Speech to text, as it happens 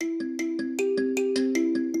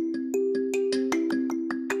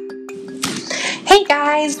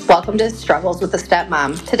guys, welcome to Struggles with a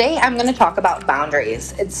Stepmom. Today I'm going to talk about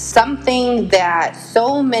boundaries. It's something that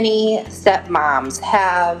so many stepmoms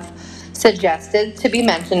have suggested to be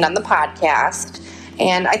mentioned on the podcast,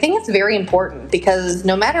 and I think it's very important because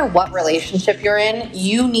no matter what relationship you're in,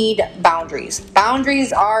 you need boundaries.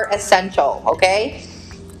 Boundaries are essential, okay?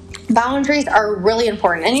 Boundaries are really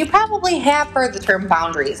important, and you probably have heard the term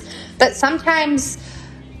boundaries, but sometimes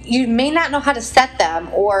you may not know how to set them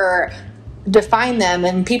or define them,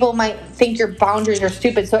 and people might think your boundaries are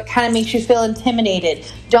stupid, so it kind of makes you feel intimidated.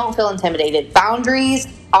 Don't feel intimidated. Boundaries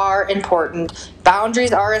are important.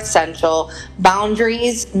 Boundaries are essential.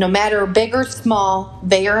 Boundaries, no matter big or small,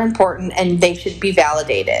 they are important and they should be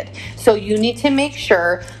validated. So you need to make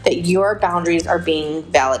sure that your boundaries are being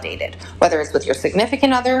validated, whether it's with your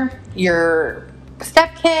significant other, your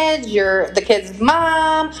stepkids, the kid's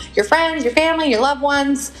mom, your friends, your family, your loved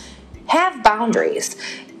ones. Have boundaries,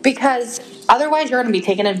 because otherwise you're going to be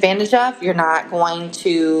taken advantage of. You're not going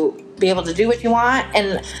to be able to do what you want.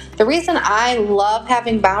 And the reason I love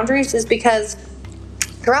having boundaries is because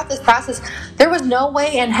throughout this process, there was no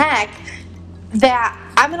way in heck that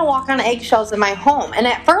I'm going to walk on eggshells in my home. And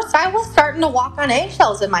at first I was starting to walk on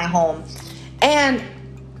eggshells in my home. And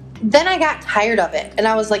then I got tired of it. And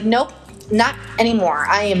I was like, nope, not anymore.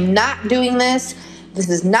 I am not doing this. This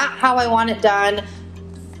is not how I want it done.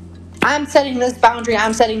 I'm setting this boundary,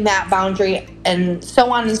 I'm setting that boundary, and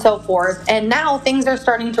so on and so forth. And now things are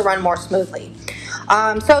starting to run more smoothly.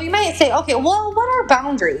 So you might say, okay, well, what are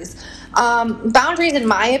boundaries? Boundaries, in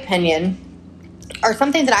my opinion, are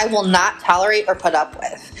something that I will not tolerate or put up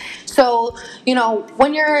with. So,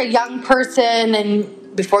 when you're a young person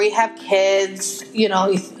and before you have kids,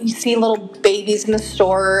 you see little babies in the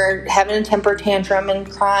store having a temper tantrum and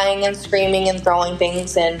crying and screaming and throwing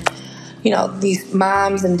things, and these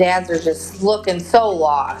moms and dads are just looking so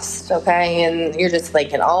lost, okay? And you're just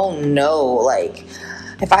thinking, oh no,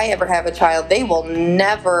 if I ever have a child, they will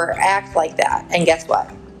never act like that. And guess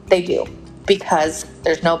what? They do, because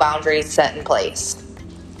there's no boundaries set in place,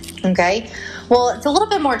 okay? Well, it's a little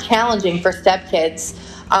bit more challenging for stepkids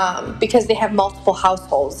because they have multiple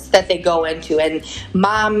households that they go into, and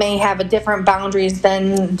mom may have a different boundaries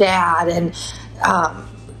than dad, and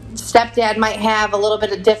stepdad might have a little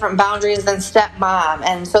bit of different boundaries than stepmom.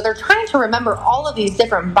 And so they're trying to remember all of these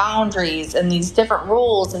different boundaries and these different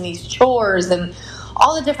rules and these chores and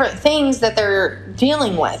all the different things that they're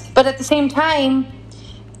dealing with. But at the same time,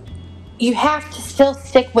 you have to still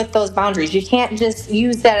stick with those boundaries. You can't just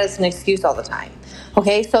use that as an excuse all the time.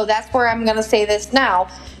 Okay, so that's where I'm going to say this now.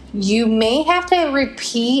 You may have to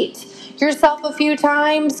repeat yourself a few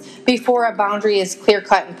times before a boundary is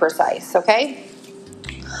clear-cut and precise, okay?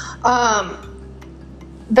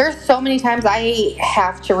 There's so many times I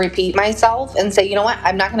have to repeat myself and say, you know what,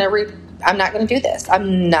 I'm not going to do this.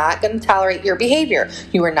 I'm not going to tolerate your behavior.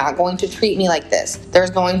 You are not going to treat me like this.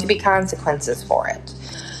 There's going to be consequences for it.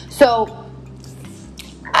 So,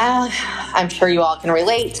 I'm sure you all can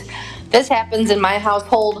relate. This happens in my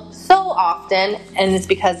household so often, and it's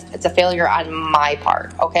because it's a failure on my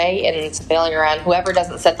part, okay? And it's a failure on whoever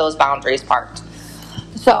doesn't set those boundaries part.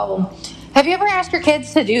 So, have you ever asked your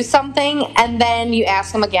kids to do something and then you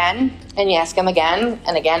ask them again and you ask them again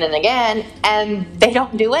and again and again and they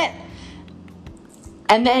don't do it?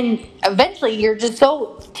 And then eventually you're just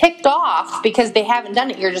so ticked off because they haven't done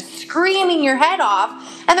it. You're just screaming your head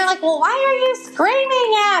off. And they're like, well, why are you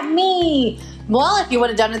screaming at me? Well, if you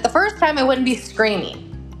would have done it the first time, I wouldn't be screaming.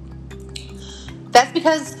 That's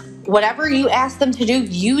because whatever you asked them to do,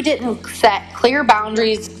 you didn't set clear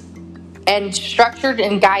boundaries and structured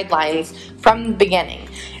and guidelines from the beginning.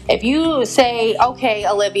 If you say, okay,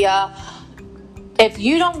 Olivia, if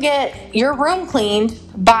you don't get your room cleaned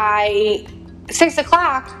by 6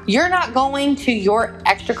 o'clock, you're not going to your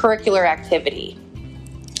extracurricular activity.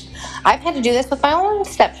 I've had to do this with my own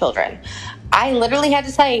stepchildren. I literally had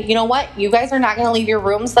to say, you know what? You guys are not going to leave your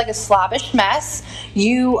rooms like a slobbish mess.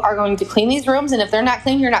 You are going to clean these rooms, and if they're not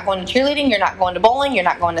clean, you're not going to cheerleading, you're not going to bowling, you're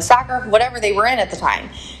not going to soccer, whatever they were in at the time.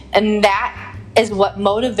 And that is what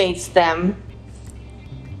motivates them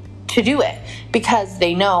to do it, because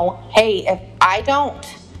they know, hey, if I don't,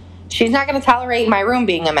 she's not going to tolerate my room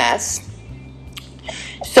being a mess.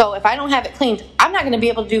 So if I don't have it cleaned, I'm not going to be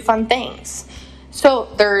able to do fun things.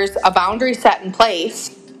 So there's a boundary set in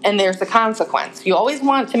place, and there's a consequence. You always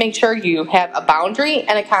want to make sure you have a boundary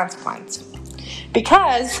and a consequence.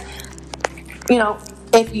 Because,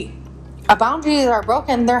 if a boundaries are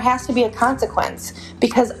broken, there has to be a consequence.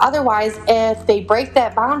 Because otherwise, if they break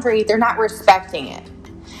that boundary, they're not respecting it.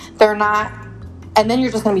 They're not, and then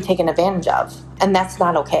you're just going to be taken advantage of. And that's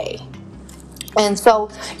not okay. And so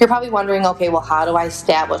you're probably wondering, okay, well, how do I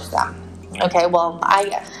establish them? Okay, well,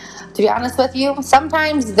 to be honest with you,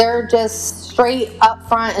 sometimes they're just straight up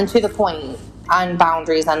front and to the point on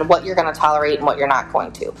boundaries on what you're going to tolerate and what you're not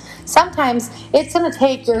going to. Sometimes it's going to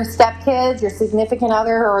take your stepkids, your significant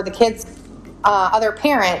other, or the kid's other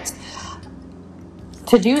parent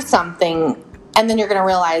to do something, and then you're going to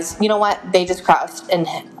realize, you know what, they just crossed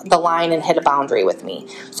the line and hit a boundary with me.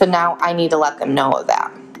 So now I need to let them know of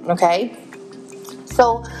that. Okay?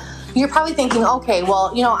 So you're probably thinking, okay,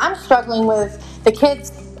 well, I'm struggling with the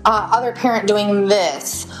kid's other parent doing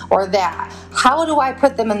this or that. How do I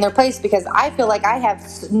put them in their place? Because I feel like I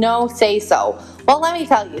have no say-so. Well, let me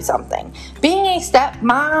tell you something. Being a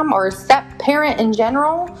stepmom or step parent in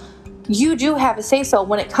general, you do have a say-so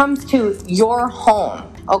when it comes to your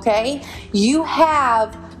home, okay? You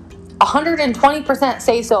have 120%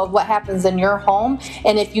 say-so of what happens in your home,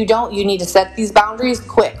 and if you don't, you need to set these boundaries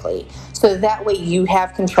quickly so that way you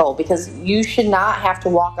have control, because you should not have to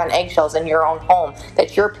walk on eggshells in your own home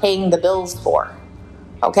that you're paying the bills for,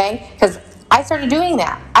 okay? Because I started doing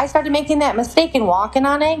that. I started making that mistake and walking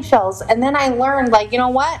on eggshells, and then I learned, like, you know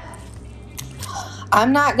what?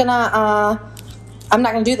 I'm not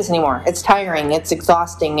gonna do this anymore. It's tiring, it's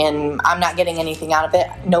exhausting, and I'm not getting anything out of it.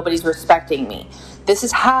 Nobody's respecting me. This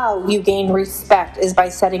is how you gain respect, is by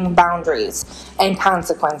setting boundaries and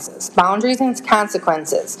consequences. Boundaries and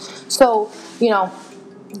consequences. So,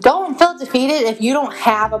 don't feel defeated if you don't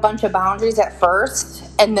have a bunch of boundaries at first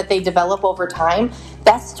and that they develop over time.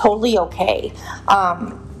 That's totally okay.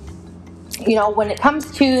 When it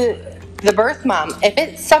comes to the birth mom, if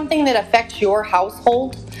it's something that affects your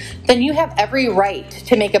household, then you have every right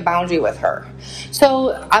to make a boundary with her.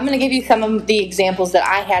 So I'm going to give you some of the examples that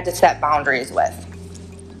I had to set boundaries with.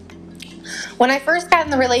 When I first got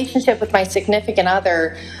in the relationship with my significant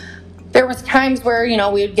other, there was times where,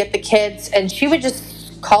 we would get the kids and she would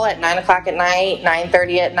just call at 9 o'clock at night,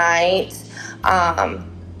 9:30 at night,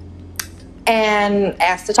 and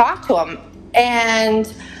ask to talk to them.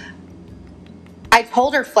 And I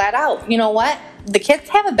told her flat out, you know what? The kids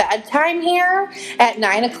have a bedtime here at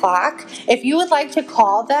 9 o'clock. If you would like to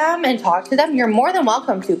call them and talk to them, you're more than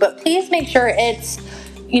welcome to. But please make sure it's,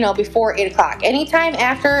 before 8 o'clock. Anytime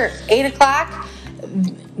after 8 o'clock,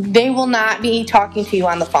 they will not be talking to you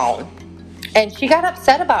on the phone. And she got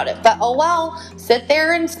upset about it. But oh well, sit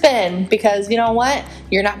there and spin, because you know what?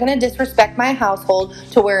 You're not going to disrespect my household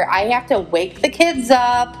to where I have to wake the kids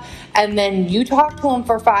up and then you talk to them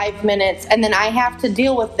for 5 minutes and then I have to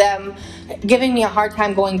deal with them giving me a hard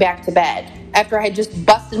time going back to bed after I just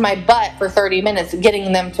busted my butt for 30 minutes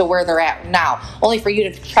getting them to where they're at now, only for you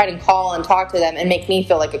to try to call and talk to them and make me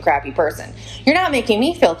feel like a crappy person. You're not making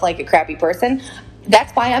me feel like a crappy person.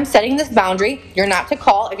 That's why I'm setting this boundary. You're not to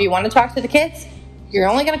call. If you want to talk to the kids, you're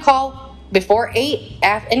only going to call before 8.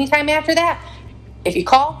 Anytime after that, if you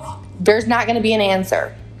call, there's not going to be an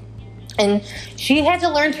answer. And she had to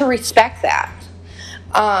learn to respect that.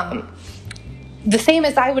 The same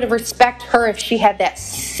as I would respect her if she had that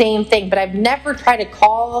same thing. But I've never tried to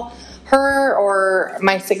call her, or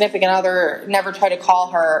my significant other never tried to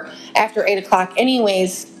call her after 8 o'clock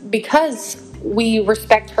anyways, because we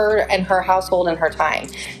respect her and her household and her time.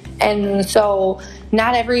 And so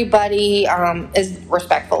not everybody is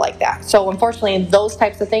respectful like that. So unfortunately, those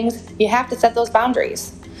types of things, you have to set those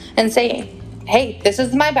boundaries and say, hey, this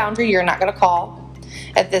is my boundary. You're not going to call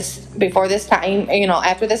before this time,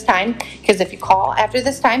 after this time, because if you call after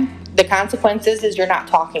this time, the consequences is you're not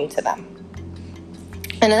talking to them.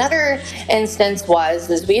 And another instance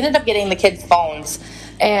is we ended up getting the kids' phones,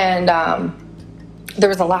 and there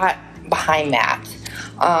was a lot behind that,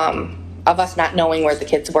 of us not knowing where the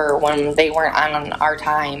kids were when they weren't on our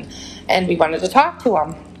time, and we wanted to talk to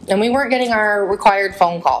them, and we weren't getting our required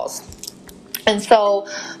phone calls. And so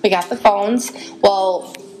we got the phones.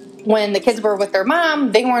 Well, when the kids were with their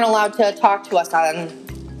mom, they weren't allowed to talk to us on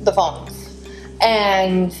the phones.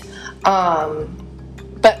 And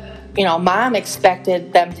but mom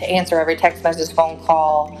expected them to answer every text message, phone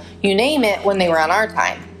call, you name it, when they were on our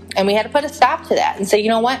time. And we had to put a stop to that and say, you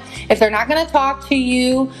know what, if they're not going to talk to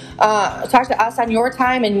you, talk to us on your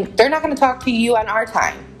time, and they're not going to talk to you on our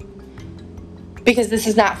time, because this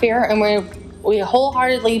is not fair, and we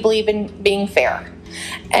wholeheartedly believe in being fair.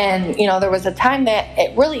 And there was a time that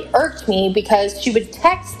it really irked me, because she would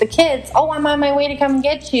text the kids, oh, I'm on my way to come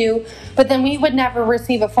get you, but then we would never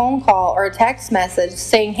receive a phone call or a text message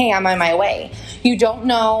saying, hey, I'm on my way. You don't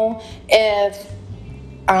know if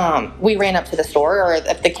we ran up to the store, or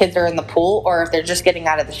if the kids are in the pool, or if they're just getting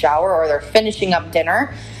out of the shower, or they're finishing up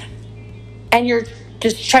dinner, and you're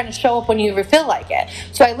just trying to show up when you feel like it.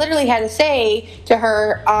 So I literally had to say to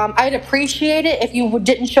her, I'd appreciate it if you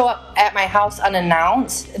didn't show up at my house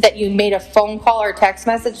unannounced, that you made a phone call or text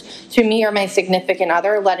message to me or my significant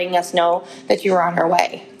other letting us know that you were on your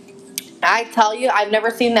way. I tell you, I've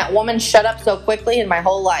never seen that woman shut up so quickly in my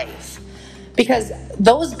whole life, because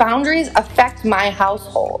those boundaries affect my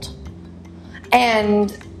household.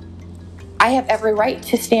 And I have every right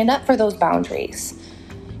to stand up for those boundaries.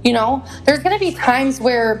 You know, there's going to be times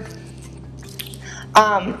where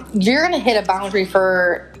you're going to hit a boundary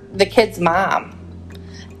for the kid's mom,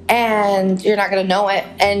 and you're not going to know it.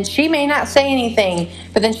 And she may not say anything,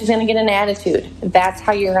 but then she's going to get an attitude. That's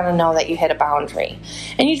how you're going to know that you hit a boundary.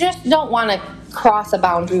 And you just don't want to cross a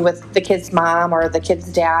boundary with the kid's mom or the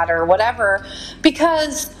kid's dad or whatever,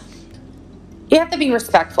 because you have to be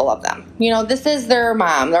respectful of them. You know, this is their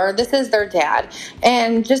mom or this is their dad.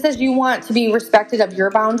 And just as you want to be respected of your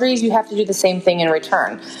boundaries, you have to do the same thing in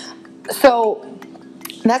return. So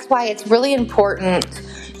that's why it's really important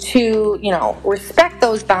to, you know, respect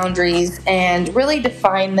those boundaries and really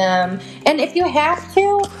define them. And if you have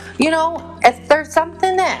to, you know, if there's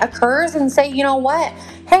something that occurs, and say, you know what,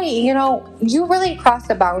 hey, you know, you really crossed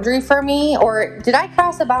a boundary for me, or did I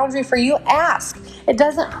cross a boundary for you? Ask. It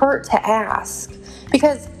doesn't hurt to ask,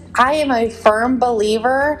 because I am a firm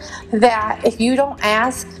believer that if you don't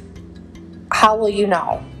ask, how will you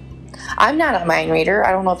know? I'm not a mind reader.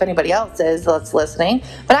 I don't know if anybody else is that's listening,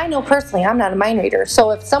 but I know personally I'm not a mind reader.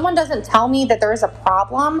 So if someone doesn't tell me that there is a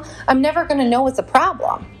problem, I'm never going to know it's a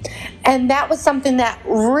problem. And that was something that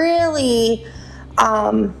really,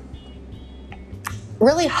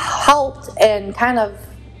 really helped and kind of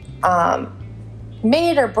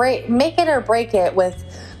make it or break it with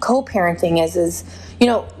co-parenting is, you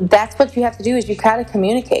know, that's what you have to do, is you gotta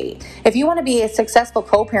communicate. If you want to be a successful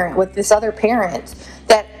co-parent with this other parent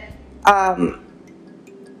that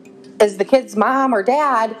is the kid's mom or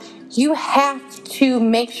dad, you have to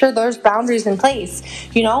make sure there's boundaries in place.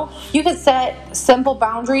 You know, you could set simple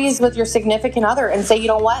boundaries with your significant other and say, you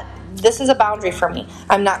know what, this is a boundary for me.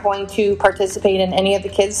 I'm not going to participate in any of the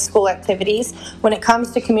kids' school activities. When it comes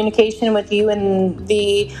to communication with you and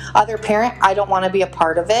the other parent, I don't want to be a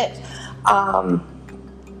part of it.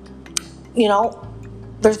 You know,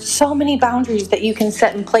 there's so many boundaries that you can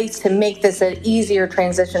set in place to make this an easier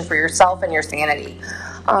transition for yourself and your sanity.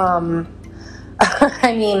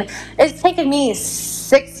 I mean, it's taken me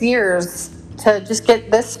 6 years to just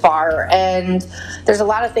get this far, and there's a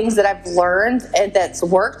lot of things that I've learned and that's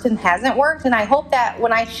worked and hasn't worked, and I hope that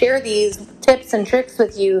when I share these tips and tricks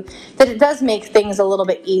with you, that it does make things a little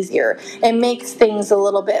bit easier. It makes things a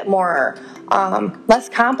little bit more less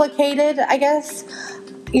complicated, I guess,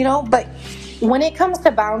 you know. But when it comes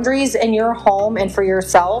to boundaries in your home and for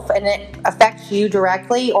yourself, and it affects you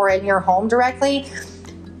directly or in your home directly,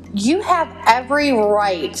 you have every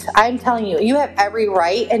right. I'm telling you, you have every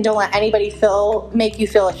right, and don't let anybody make you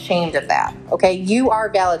feel ashamed of that. Okay? You are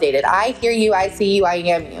validated. I hear you, I see you, I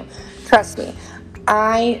am you. Trust me.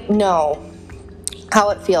 I know how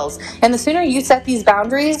it feels. And the sooner you set these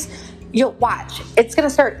boundaries, you'll watch. It's going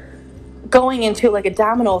to start going into like a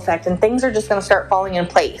domino effect, and things are just going to start falling in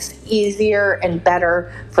place easier and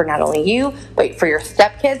better for not only you, but for your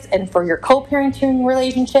stepkids and for your co-parenting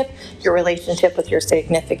relationship, your relationship with your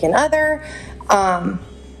significant other, and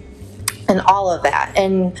all of that.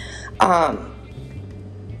 And I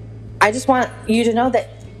just want you to know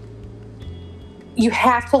that you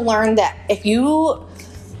have to learn that if you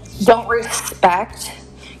don't respect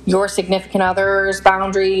your significant other's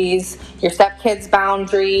boundaries, your stepkids'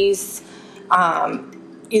 boundaries,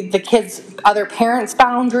 the kids' other parents'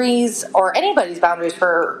 boundaries, or anybody's boundaries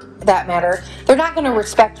for that matter, they're not going to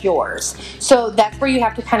respect yours. So that's where you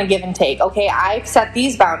have to kind of give and take. Okay, I've set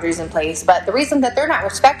these boundaries in place, but the reason that they're not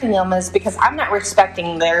respecting them is because I'm not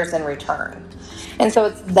respecting theirs in return. And so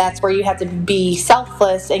that's where you have to be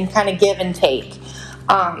selfless and kind of give and take.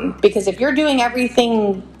 Because if you're doing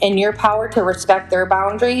everything in your power to respect their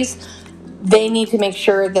boundaries, they need to make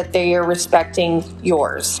sure that they are respecting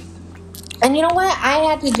yours. And you know what I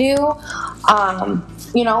had to do,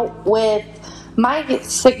 you know, with my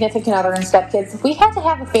significant other and stepkids, we had to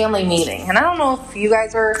have a family meeting. And I don't know if you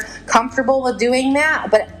guys are comfortable with doing that,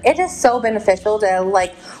 but it is so beneficial to,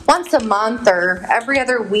 like, once a month or every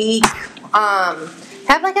other week,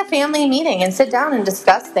 have like a family meeting and sit down and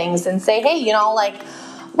discuss things and say, hey, you know, like,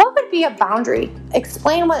 what would be a boundary?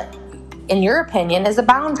 Explain what, in your opinion, is a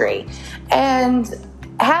boundary. And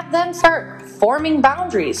have them start forming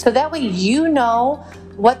boundaries, so that way you know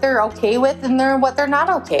what they're okay with and what they're not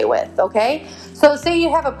okay with, okay? So say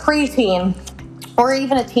you have a preteen or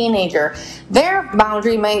even a teenager, their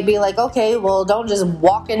boundary might be like, okay, well, don't just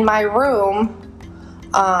walk in my room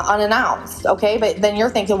unannounced, okay? But then you're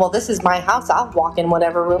thinking, well, this is my house. I'll walk in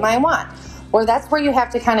whatever room I want. Well, that's where you have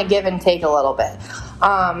to kind of give and take a little bit.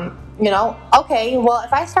 Okay, well,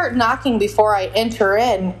 if I start knocking before I enter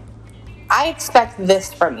in, I expect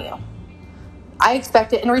this from you. I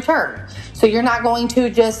expect it in return. So you're not going to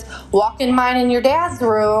just walk in mine in your dad's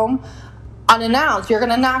room unannounced. You're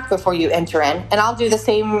going to knock before you enter in, and I'll do the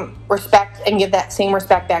same respect and give that same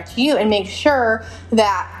respect back to you and make sure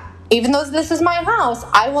that even though this is my house,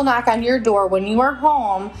 I will knock on your door when you are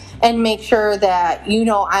home and make sure that you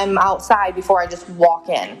know I'm outside before I just walk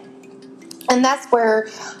in. And that's where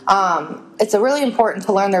it's really important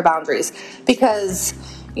to learn their boundaries, because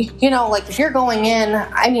like if you're going in,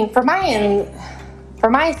 I mean, for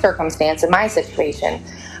my circumstance and my situation,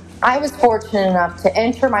 I was fortunate enough to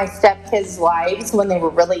enter my stepkids' lives when they were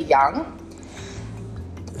really young.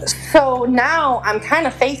 So now I'm kind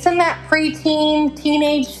of facing that preteen,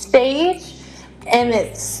 teenage stage, and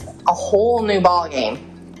it's a whole new ballgame.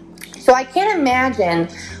 So I can't imagine,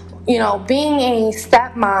 being a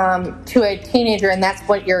stepmom to a teenager, and that's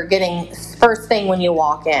what you're getting first thing when you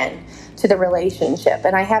walk in to the relationship.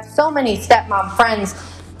 And I have so many stepmom friends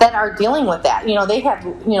that are dealing with that. They have,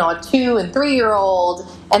 a 2 and 3-year-old,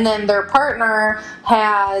 and then their partner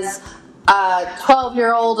has a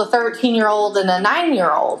 12-year-old, a 13-year-old, and a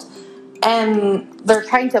 9-year-old. And they're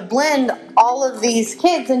trying to blend all of these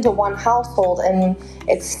kids into one household, and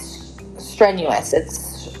it's strenuous.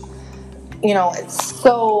 It's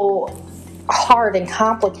so hard and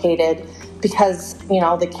complicated because,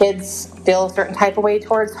 the kids feel a certain type of way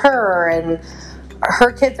towards her, and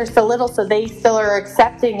her kids are still little, so they still are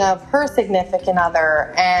accepting of her significant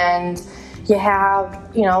other. And you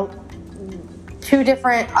have, 2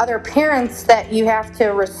 different other parents that you have to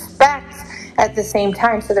respect at the same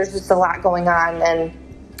time. So there's just a lot going on, and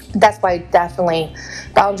that's why definitely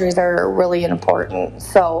boundaries are really important.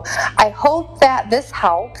 So I hope that this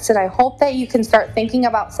helps, and I hope that you can start thinking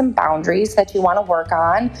about some boundaries that you want to work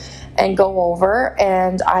on and go over.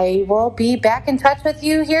 And I will be back in touch with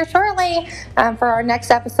you here shortly for our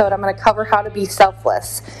next episode. I'm going to cover how to be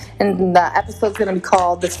selfless, and the episode's going to be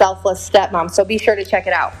called The Selfless Stepmom. So be sure to check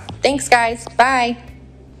it out. Thanks, guys. Bye.